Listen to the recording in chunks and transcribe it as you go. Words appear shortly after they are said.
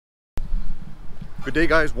Good day,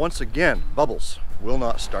 guys. Once again, bubbles will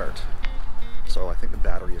not start. So I think the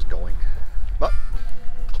battery is going. But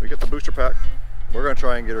we get the booster pack. We're going to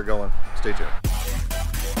try and get her going. Stay tuned.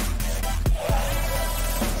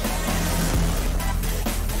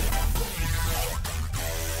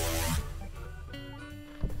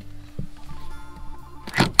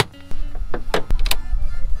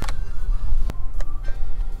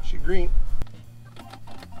 She green.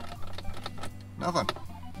 Nothing.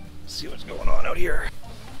 See what's going on out here.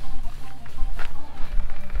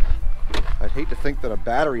 I'd hate to think that a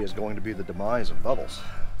battery is going to be the demise of bubbles.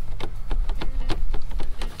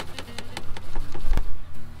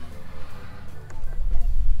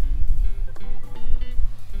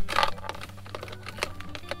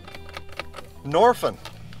 Norfin.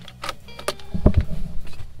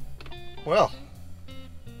 Well,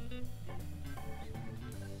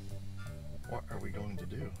 what are we going to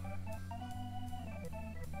do?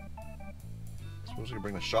 I suppose we can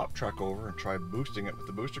bring the shop truck over and try boosting it with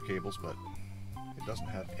the booster cables, but it doesn't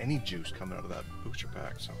have any juice coming out of that booster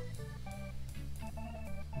pack, so.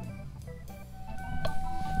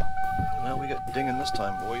 Well, we got dinging this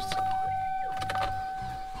time, boys.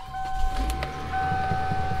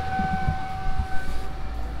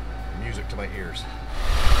 Music to my ears.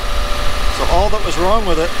 So all that was wrong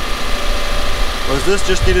with it was this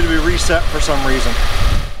just needed to be reset for some reason.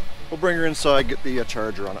 We'll bring her inside, get the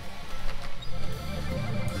charger on it.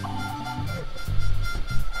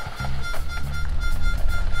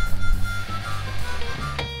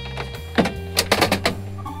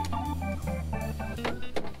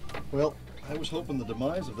 Well, I was hoping the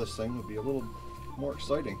demise of this thing would be a little more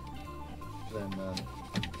exciting than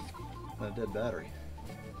a dead battery.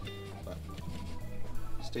 But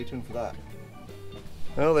stay tuned for that.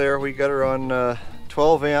 Well, there, we got her on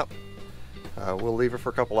 12 amp. We'll leave her for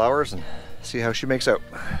a couple hours and see how she makes out.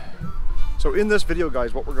 So in this video,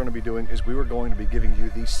 guys, what we're going to be doing is we were going to be giving you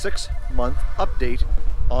the 6-month update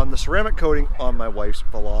on the ceramic coating on my wife's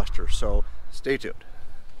Veloster. So stay tuned.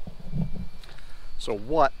 So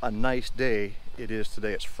what a nice day it is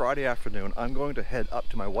today. It's Friday afternoon. I'm going to head up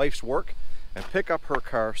to my wife's work and pick up her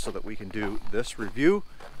car so that we can do this review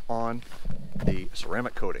on the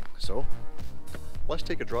ceramic coating. So let's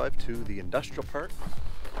take a drive to the industrial part.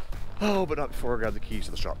 Oh, but not before I grab the keys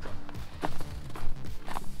to the shop truck.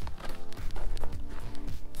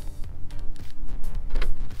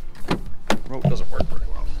 Rope doesn't work very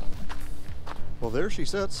well. Well, there she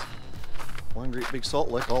sits. One great big salt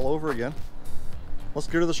lick all over again. Let's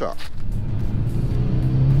go to the shop.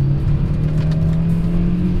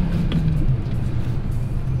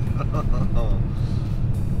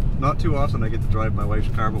 Not too often I get to drive my wife's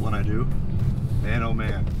car, but when I do, man oh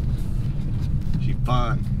man, she's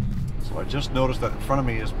fun. So I just noticed that in front of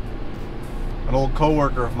me is an old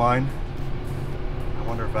co-worker of mine. I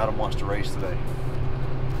wonder if Adam wants to race today.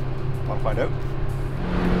 Want to find out?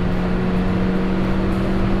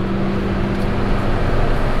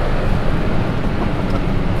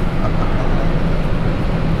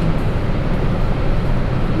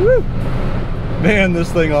 Woo! Man,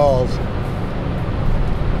 this thing hauls.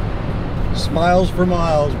 Smiles for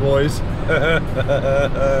miles, boys.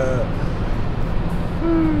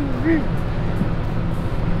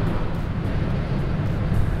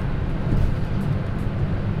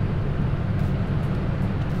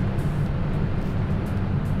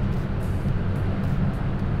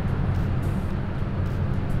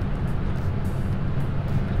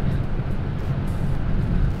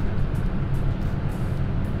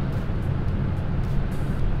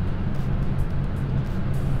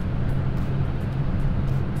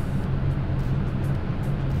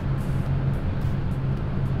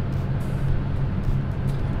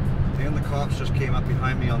 Cops just came up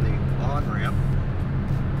behind me on the on-ramp.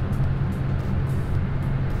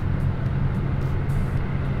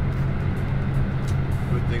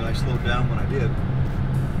 Good thing I slowed down when I did.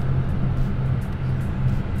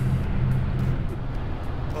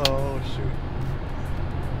 Oh shoot.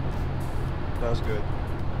 That was good.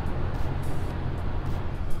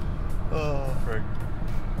 Oh, frig.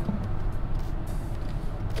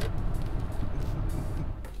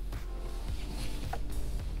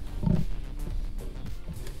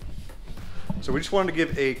 So we just wanted to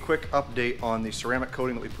give a quick update on the ceramic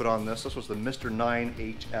coating that we put on this. This was the Mr.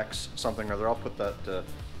 9HX something or other. I'll put that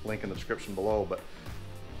link in the description below. But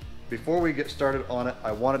before we get started on it,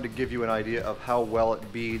 I wanted to give you an idea of how well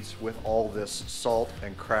it beads with all this salt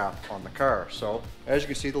and crap on the car. So as you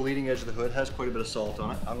can see, the leading edge of the hood has quite a bit of salt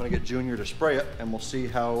on it. I'm going to get Junior to spray it and we'll see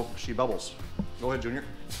how she bubbles. Go ahead, Junior.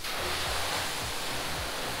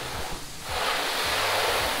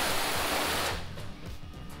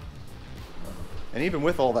 And even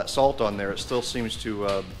with all that salt on there, it still seems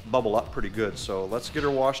to bubble up pretty good. So let's get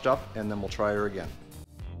her washed up and then we'll try her again.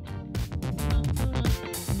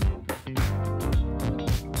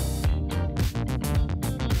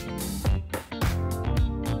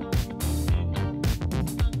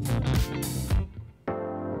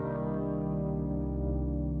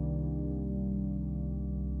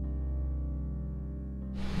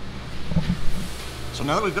 So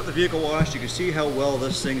now that we've got the vehicle washed, you can see how well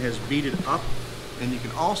this thing has beaded up. And you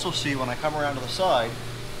can also see when I come around to the side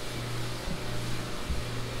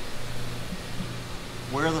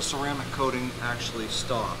where the ceramic coating actually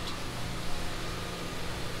stopped.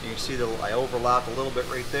 You can see that I overlap a little bit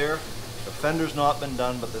right there. The fender's not been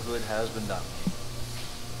done, but the hood has been done.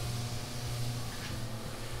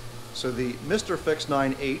 So the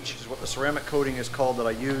MRFIX9H is what the ceramic coating is called that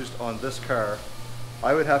I used on this car.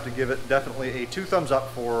 I would have to give it definitely a 2 thumbs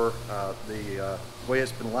up for the way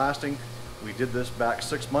it's been lasting. We did this back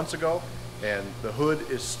 6 months ago and the hood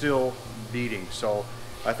is still beating. So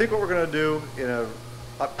I think what we're going to do in an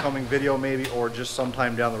upcoming video maybe, or just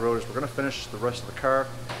sometime down the road, is we're going to finish the rest of the car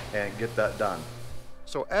and get that done.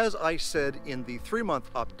 So as I said in the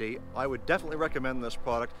 3-month update, I would definitely recommend this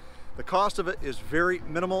product. The cost of it is very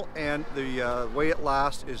minimal and the way it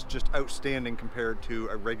lasts is just outstanding compared to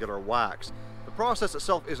a regular wax. The process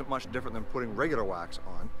itself isn't much different than putting regular wax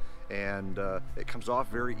on, and it comes off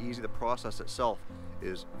very easy. The process itself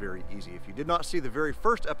is very easy. If you did not see the very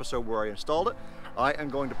first episode where I installed it, I am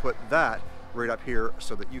going to put that right up here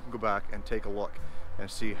so that you can go back and take a look and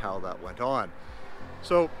see how that went on.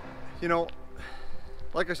 So, you know,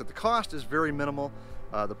 like I said, the cost is very minimal,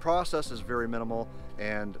 the process is very minimal,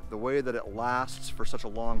 and the way that it lasts for such a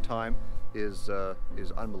long time is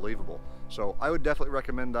unbelievable. So I would definitely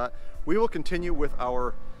recommend that. We will continue with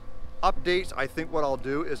our updates. I think what I'll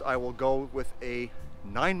do is I will go with a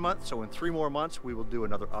 9-month, so in 3 more months we will do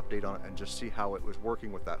another update on it and just see how it was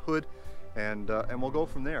working with that hood, and we'll go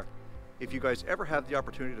from there. If you guys ever have the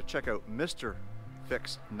opportunity to check out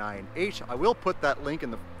MRFIX9H, I will put that link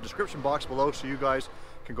in the description box below so you guys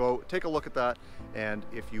can go take a look at that, and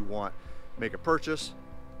if you want, make a purchase,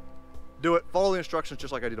 do it, follow the instructions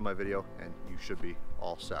just like I did in my video, and you should be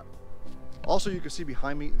all set. Also, you can see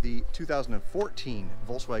behind me the 2014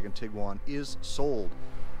 Volkswagen Tiguan is sold.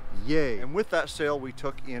 Yay! And with that sale, we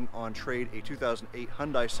took in on trade a 2008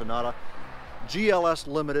 Hyundai Sonata GLS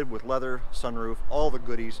Limited with leather, sunroof, all the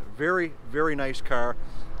goodies. Very, very nice car,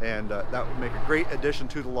 and that would make a great addition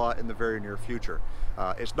to the lot in the very near future.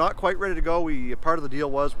 It's not quite ready to go. Part of the deal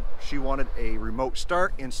was she wanted a remote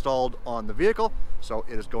start installed on the vehicle, so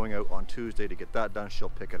it is going out on Tuesday to get that done. She'll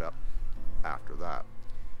pick it up after that.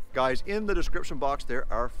 Guys, in the description box there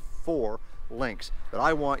are 4 links that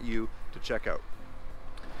I want you to check out.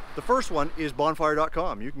 The first one is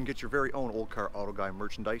bonfire.com. You can get your very own Old Car Auto Guy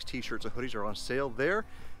merchandise. T-shirts and hoodies are on sale there.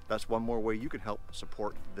 That's one more way you can help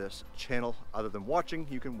support this channel. Other than watching,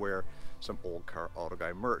 you can wear some Old Car Auto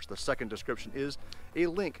Guy merch. The second description is a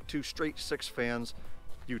link to Straight Six Fan's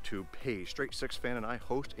YouTube page. Straight Six Fan and I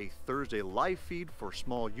host a Thursday live feed for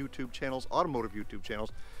small YouTube channels, automotive YouTube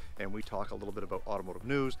channels, and we talk a little bit about automotive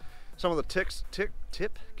news. Some of the tips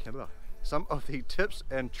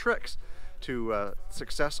and tricks to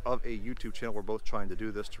success of a YouTube channel. We're both trying to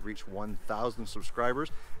do this to reach 1,000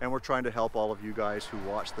 subscribers, and we're trying to help all of you guys who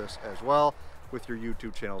watch this as well with your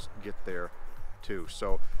YouTube channels get there too.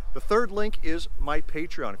 So the third link is my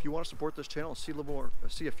Patreon. If you want to support this channel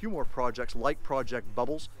and see a few more projects like Project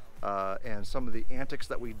Bubbles and some of the antics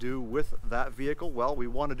that we do with that vehicle, well, we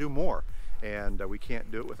want to do more, and we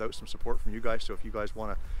can't do it without some support from you guys. So if you guys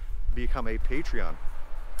want to become a Patreon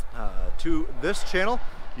to this channel,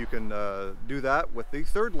 you can do that with the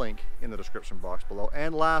third link in the description box below.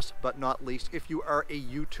 And last but not least, if you are a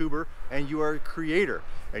YouTuber and you are a creator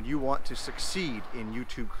and you want to succeed in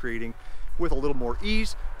YouTube creating with a little more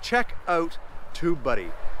ease, check out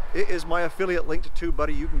TUBEBUDDY. It is my affiliate link to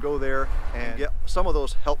TUBEBUDDY. You can go there and get some of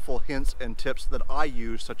those helpful hints and tips that I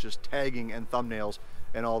use, such as tagging and thumbnails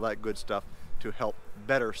and all that good stuff to help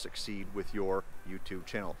better succeed with your YouTube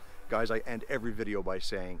channel. Guys, I end every video by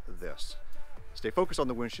saying this: stay focused on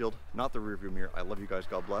the windshield, not the rearview mirror. I love you guys.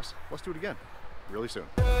 God bless. Let's do it again really soon.